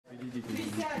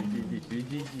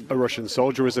A Russian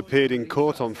soldier has appeared in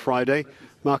court on Friday,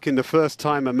 marking the first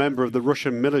time a member of the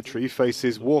Russian military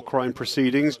faces war crime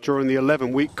proceedings during the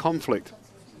 11-week conflict.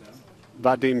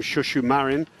 Vadim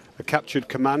Shushumarin, a captured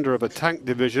commander of a tank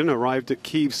division, arrived at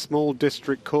Kyiv's small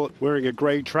district court wearing a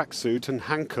grey tracksuit and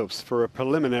handcuffs for a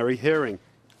preliminary hearing.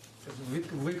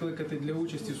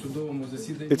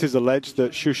 It is alleged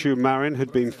that Shushumarin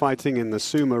had been fighting in the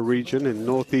Sumy region in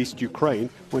northeast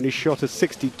Ukraine when he shot a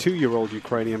 62-year-old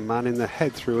Ukrainian man in the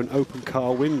head through an open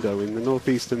car window in the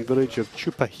northeastern village of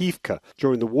Chupahivka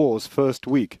during the war's first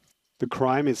week. The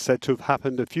crime is said to have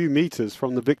happened a few meters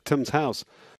from the victim's house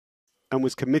and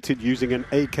was committed using an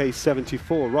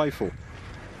AK-74 rifle.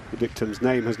 The victim's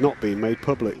name has not been made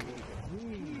public.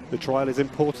 The trial is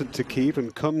important to Kyiv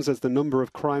and comes as the number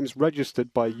of crimes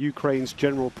registered by Ukraine's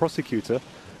general prosecutor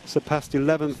surpassed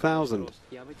 11,000,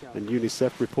 and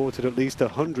UNICEF reported at least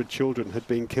 100 children had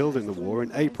been killed in the war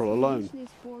in April alone.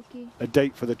 A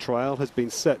date for the trial has been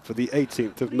set for the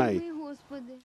 18th of May.